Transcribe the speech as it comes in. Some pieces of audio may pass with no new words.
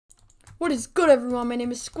What is good, everyone? My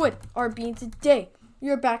name is Squid RB, and today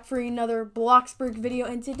we are back for another Bloxburg video.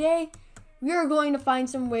 And today we are going to find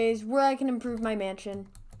some ways where I can improve my mansion,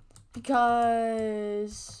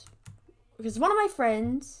 because one of my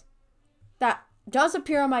friends that does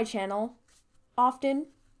appear on my channel often,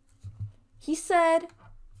 he said,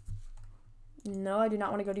 no, I do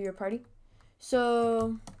not want to go to your party.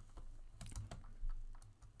 So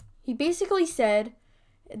he basically said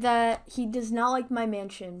that he does not like my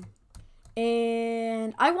mansion.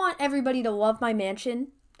 And I want everybody to love my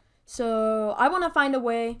mansion. So I want to find a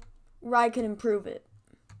way where I can improve it.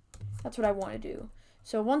 That's what I want to do.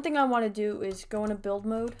 So one thing I want to do is go into build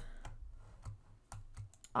mode.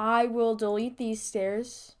 I will delete these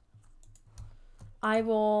stairs. I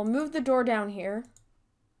will move the door down here,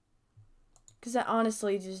 because that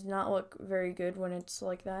honestly does not look very good when it's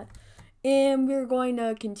like that. And we're going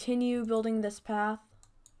to continue building this path.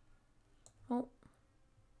 Oh.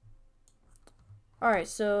 Alright,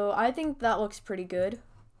 so I think that looks pretty good.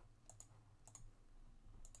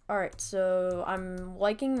 Alright, so I'm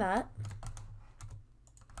liking that.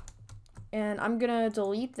 And I'm gonna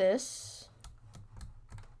delete this.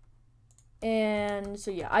 And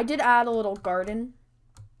so yeah, I did add a little garden.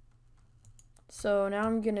 So now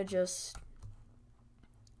I'm gonna just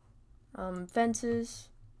fences.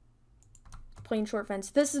 Plain short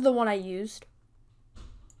fence. This is the one I used.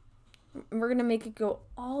 We're gonna make it go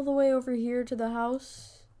all the way over here to the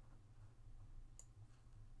house.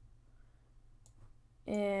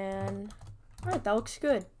 And alright, that looks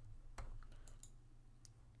good.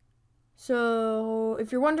 So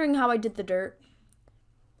if you're wondering how I did the dirt,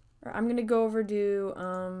 I'm gonna go over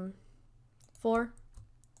to floor.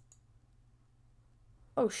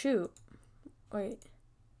 Oh shoot. Wait.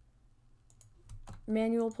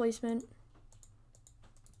 Manual placement.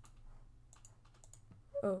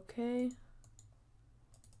 Okay.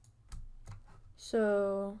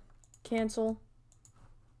 So, cancel.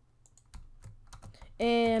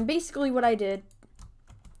 And basically what I did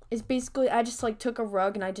is I just like took a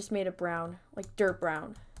rug and I just made it brown, like dirt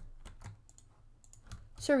brown.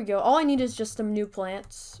 So there we go. All I need is just some new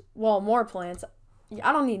plants. Well, more plants. Yeah,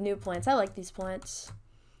 I don't need new plants. I like these plants.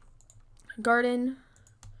 Garden.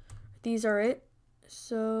 These are it.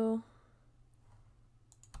 So,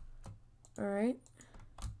 alright.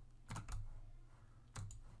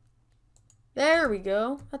 There we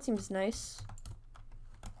go. That seems nice.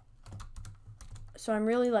 So I'm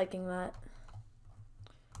really liking that.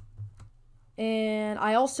 And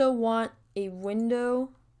I also want a window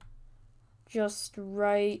just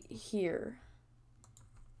right here.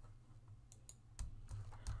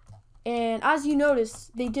 And as you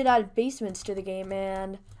notice, they did add basements to the game,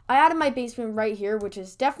 and I added my basement right here, which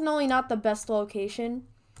is definitely not the best location.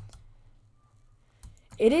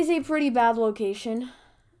 It is a pretty bad location.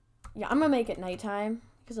 Yeah, I'm gonna make it nighttime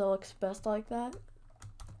because it looks best like that.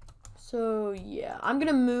 So yeah, I'm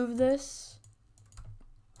gonna move this.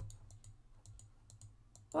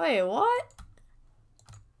 Wait, what?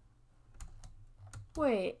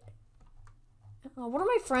 Wait. One of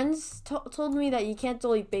my friends told me that you can't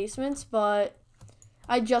delete basements, but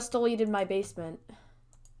I just deleted my basement.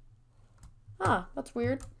 Huh, that's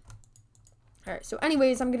weird. Alright, so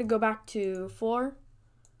anyways, I'm gonna go back to floor.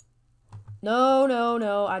 No, no,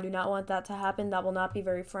 no, I do not want that to happen. That will not be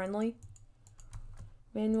very friendly.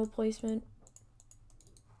 Manual placement.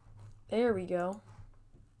 There we go.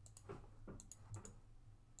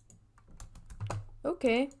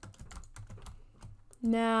 Okay.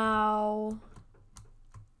 Now,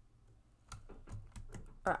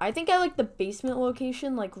 I think I like the basement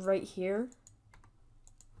location, like right here.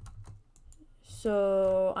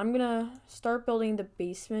 So I'm gonna start building the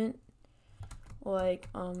basement, like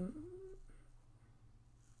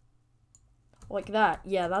that.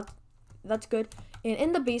 Yeah, that's good. And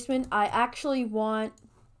in the basement, I actually want,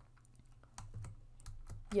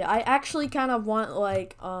 yeah, I actually kind of want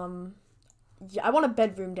like yeah, I want a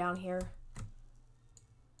bedroom down here.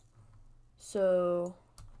 So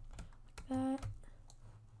like that.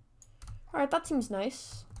 Alright, that seems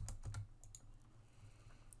nice.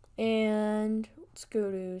 And let's go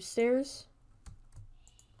to stairs.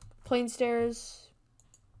 Plain stairs.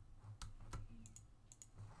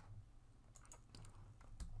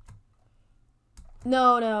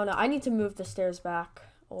 No, no, no. I need to move the stairs back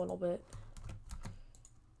a little bit.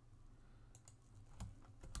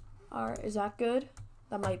 Alright, is that good?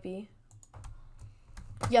 That might be.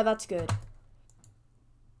 Yeah, that's good.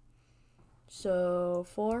 So,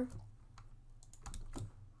 4.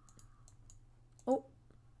 Oh.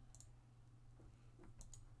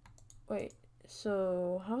 Wait,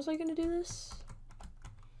 so how was I gonna do this?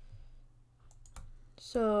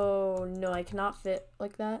 So, no, I cannot fit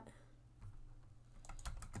like that.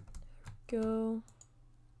 Go.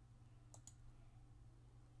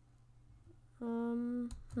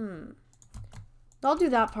 I'll do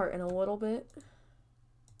that part in a little bit.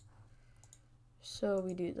 So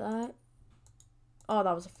we do that. Oh,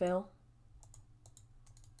 that was a fail.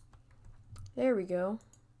 There we go.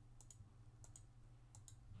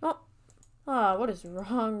 Oh. Ah, what is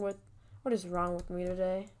wrong with me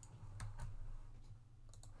today?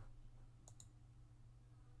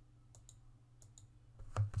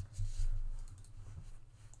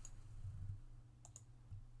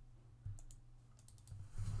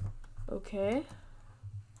 Okay.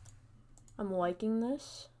 I'm liking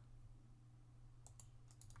this.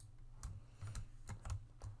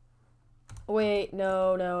 Wait,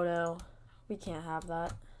 no. We can't have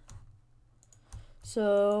that.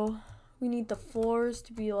 So, we need the floors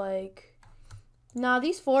to be like... Nah,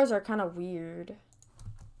 these floors are kind of weird.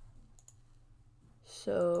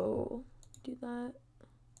 So, do that.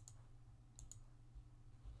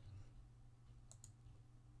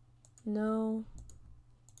 No.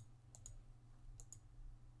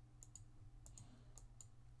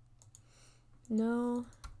 No.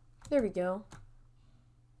 There we go.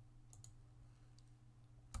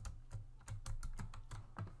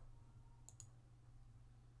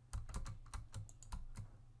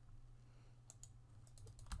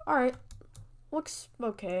 Alright. Looks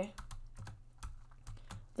okay.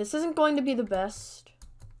 This isn't going to be the best.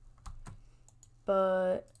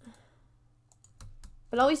 But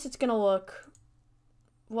at least it's gonna look...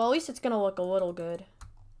 Well, at least it's gonna look a little good.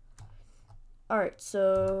 Alright,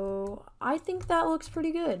 so I think that looks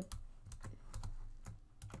pretty good.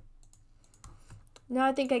 Now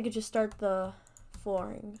I think I could just start the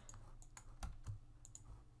flooring.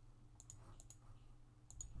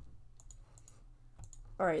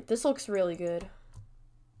 Alright, this looks really good.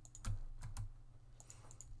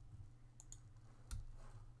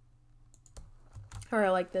 Alright,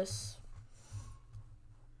 I like this.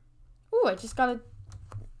 Ooh, I just got a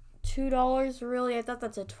 $2. Really? I thought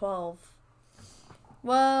that's a 12.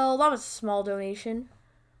 Well, that was a small donation.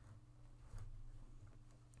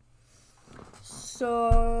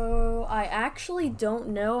 So, I actually don't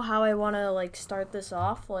know how I want to, like, start this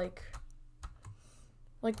off. Like,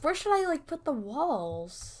 where should I, like, put the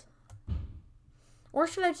walls? Or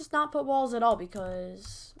should I just not put walls at all?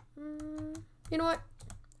 Because, you know what?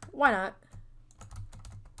 Why not?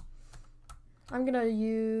 I'm gonna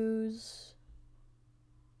use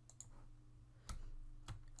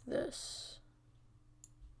this.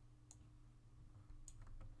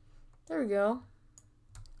 There we go.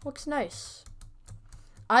 Looks nice.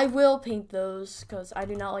 I will paint those because I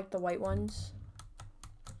do not like the white ones.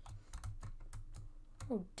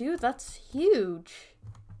 Oh, dude, that's huge.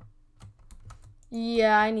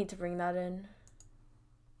 Yeah, I need to bring that in.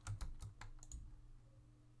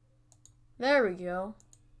 There we go.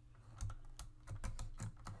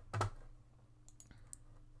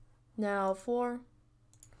 Now, floor,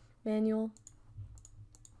 manual.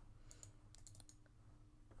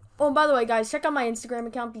 Oh, and by the way, guys, check out my Instagram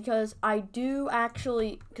account because I did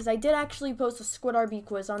actually post a Squid RB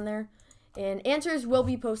quiz on there, and answers will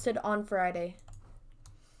be posted on Friday.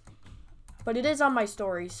 But it is on my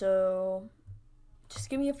story, so just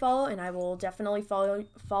give me a follow, and I will definitely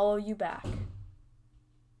follow you back.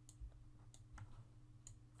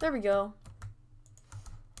 There we go.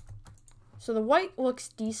 So the white looks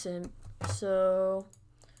decent, so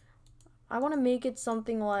I want to make it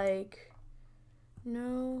something like...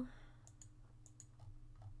 No.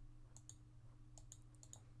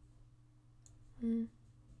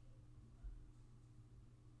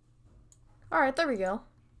 Alright, there we go.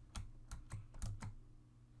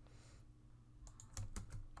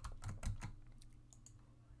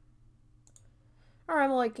 Alright,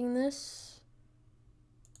 I'm liking this.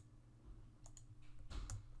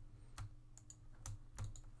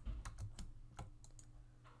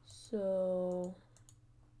 So...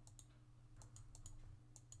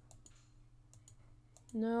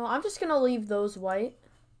 No, I'm just gonna leave those white.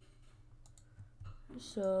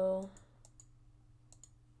 So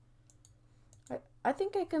I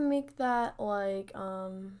think I can make that like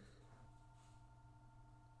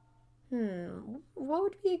what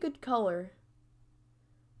would be a good color?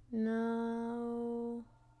 No.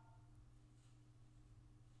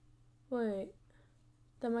 Wait.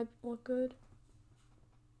 That might look good.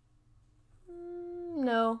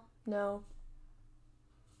 No.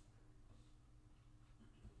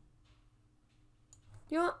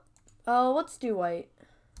 You want... Oh, let's do white.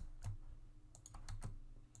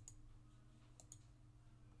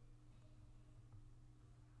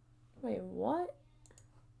 Wait, what?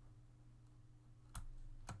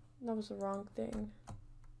 That was the wrong thing.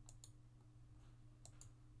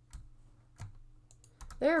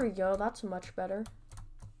 There we go. That's much better.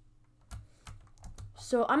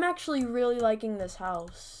 So I'm actually really liking this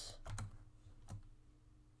house.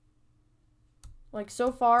 Like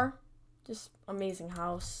so far, just amazing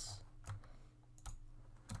house.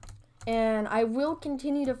 And I will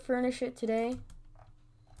continue to furnish it today,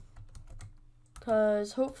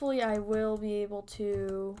 because hopefully I will be able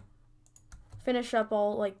to finish up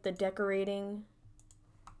all like the decorating.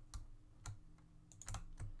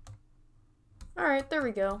 Alright, there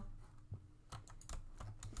we go.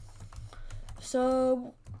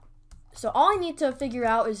 So all I need to figure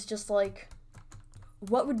out is just like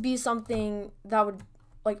what would be something that would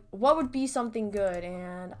what would be something good,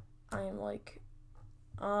 and I am like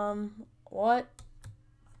what?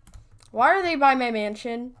 Why are they by my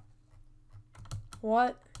mansion?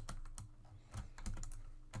 What?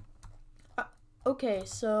 Okay,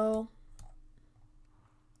 so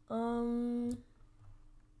yeah,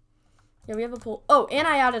 we have a pool. Oh, and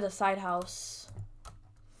I added a side house.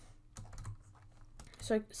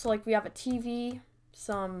 So like we have a TV,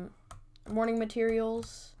 some morning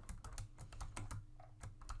materials.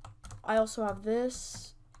 I also have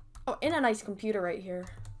this. Oh, and a nice computer right here.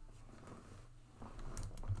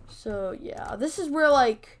 So yeah, this is where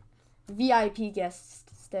like VIP guests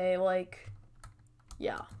stay, like,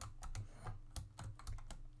 yeah.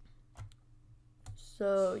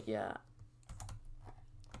 So yeah.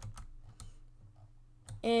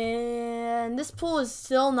 And this pool is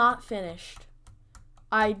still not finished.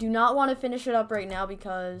 I do not want to finish it up right now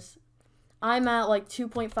because I'm at like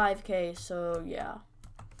 2.5K, so yeah.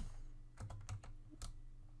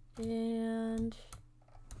 And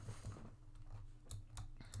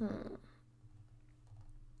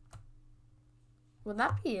would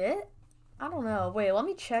that be it? I don't know. Wait, let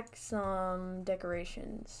me check some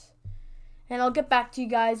decorations. And I'll get back to you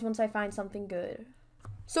guys once I find something good.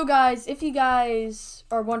 So guys, if you guys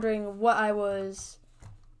are wondering what I was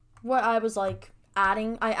like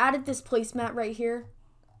adding, I added this placemat right here.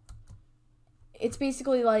 It's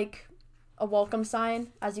basically like a welcome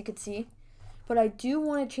sign, as you can see. But I do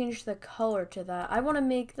want to change the color to that. I want to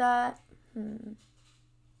make that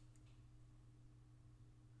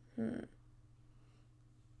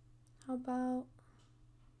how about,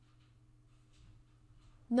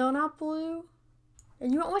 no, not blue.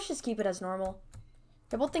 And you know what, let's just keep it as normal.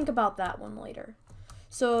 Okay, we'll think about that one later.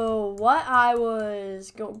 So what I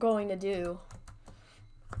was going to do.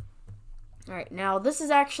 Alright, now this is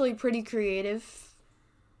actually pretty creative.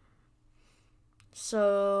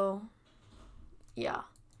 So yeah.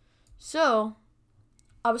 So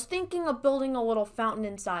I was thinking of building a little fountain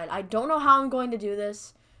inside. I don't know how I'm going to do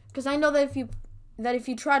this, because I know that if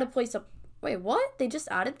you try to place a, wait, what? They just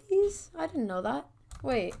added these? I didn't know that.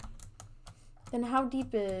 Wait. Then how deep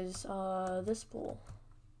is this pool?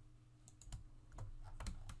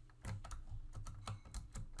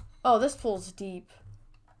 Oh, this pool's deep.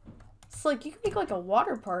 It's like you can make like a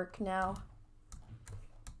water park now.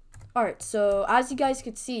 Alright, so as you guys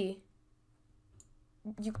could see,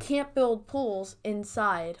 you can't build pools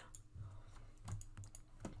inside.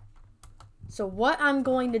 So what I'm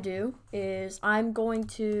going to do is I'm going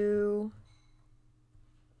to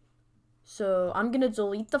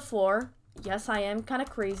delete the floor. Yes, I am kind of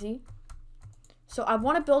crazy. So I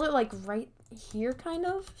want to build it like right here kind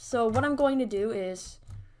of. So what I'm going to do is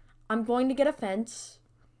I'm going to get a fence.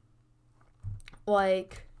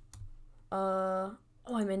 Like oh,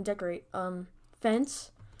 I'm in decorate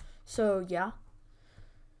fence. So yeah.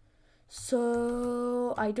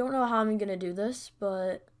 So I don't know how I'm gonna do this,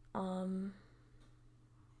 but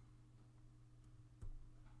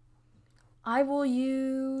I will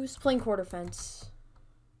use plain quarter fence.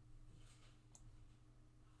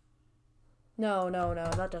 No,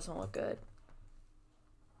 that doesn't look good.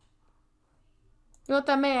 You know what,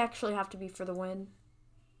 that may actually have to be for the win.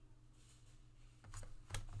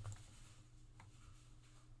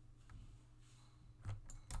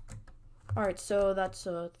 Alright, so that's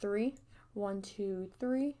 3. 1, 2,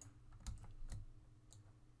 3.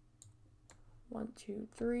 1, 2,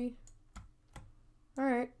 3.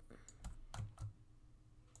 Alright.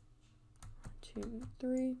 1, 2,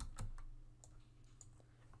 3.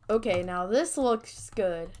 Okay, now this looks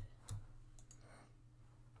good.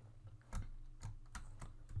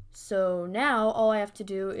 So now all I have to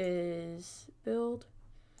do is build.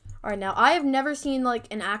 Alright, now I have never seen like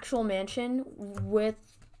an actual mansion with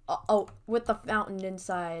the fountain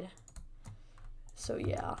inside. So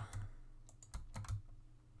yeah.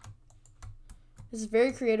 This is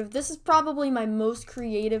very creative. This is probably my most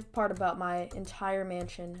creative part about my entire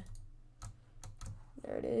mansion.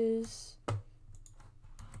 There it is.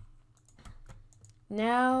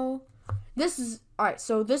 Now, this is, alright,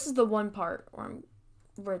 so this is the one part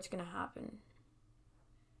where it's gonna happen.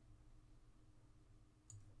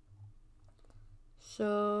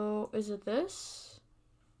 So, is it this?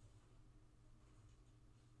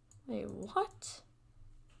 Wait, what?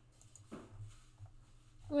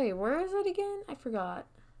 Wait, where is it again? I forgot.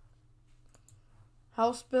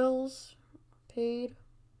 House bills paid.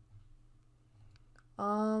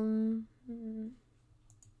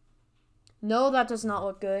 No, that does not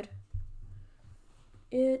look good.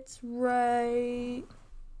 It's right.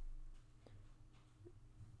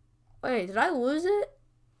 Wait, did I lose it?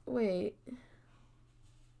 Wait,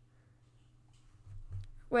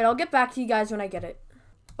 I'll get back to you guys when I get it.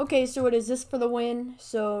 Okay, so it is this for the win.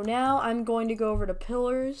 So now I'm going to go over to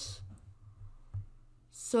pillars.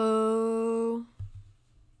 So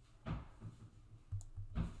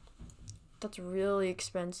that's really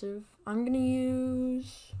expensive. I'm gonna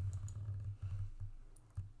use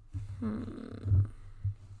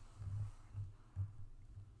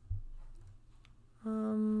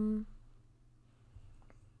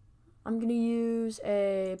I'm gonna use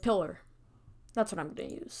a pillar. That's what I'm gonna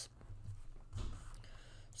use.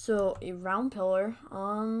 So a round pillar.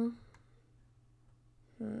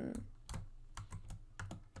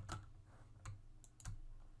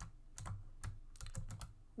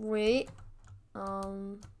 Wait.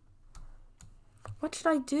 What should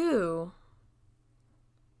I do?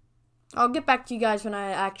 I'll get back to you guys when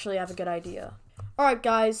I actually have a good idea. Alright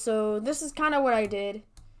guys, so this is kind of what I did.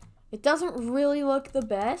 It doesn't really look the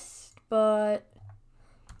best, but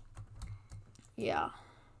yeah.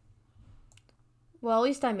 Well, at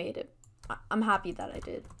least I made it. I'm happy that I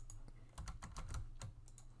did.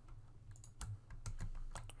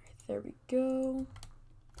 Alright, there we go.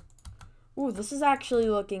 Ooh, this is actually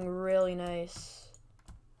looking really nice.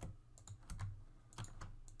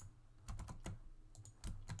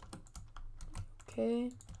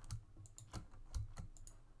 Okay.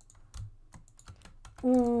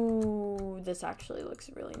 Ooh, this actually looks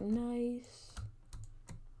really nice.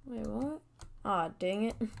 Wait, what? Ah, dang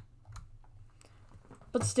it.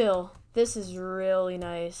 But still, this is really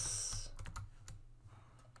nice.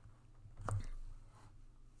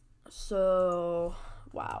 So,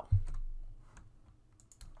 wow.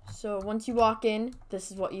 So, once you walk in,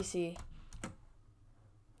 this is what you see.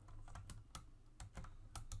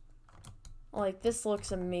 Like, this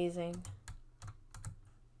looks amazing.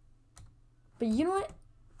 But you know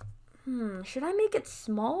what? Should I make it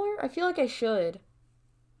smaller? I feel like I should.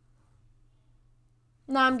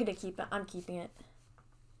 Nah, I'm gonna keep it. I'm keeping it.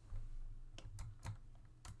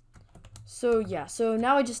 So, yeah. So,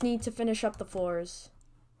 now I just need to finish up the floors.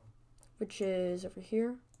 Which is over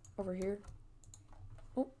here. Over here.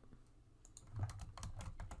 Oh.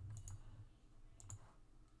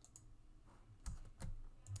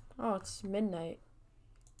 Oh, it's midnight.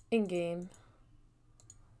 In-game.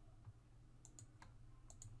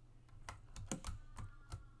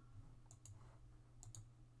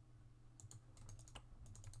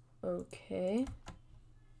 Okay.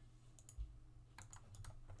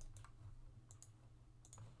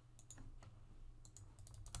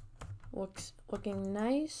 Looking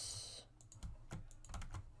nice.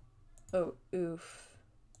 Oh, oof.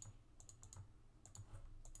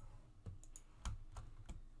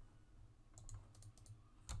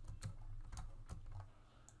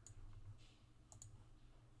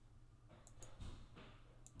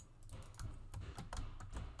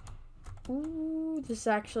 Ooh, this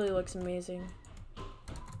actually looks amazing.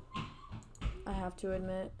 I have to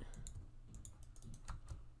admit.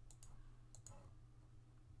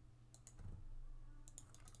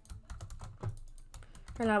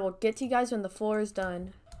 And I will get to you guys when the floor is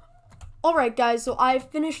done. Alright guys, so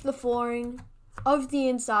I've finished the flooring of the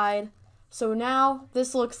inside. So now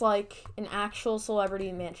this looks like an actual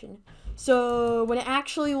celebrity mansion. So when it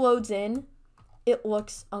actually loads in, it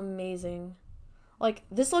looks amazing. Like,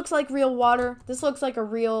 this looks like real water. This looks like a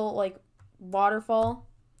real, like, waterfall.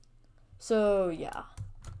 So, yeah.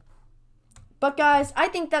 But, guys, I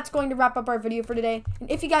think that's going to wrap up our video for today.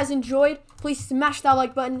 And if you guys enjoyed, please smash that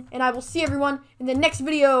like button. And I will see everyone in the next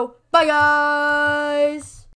video. Bye, guys!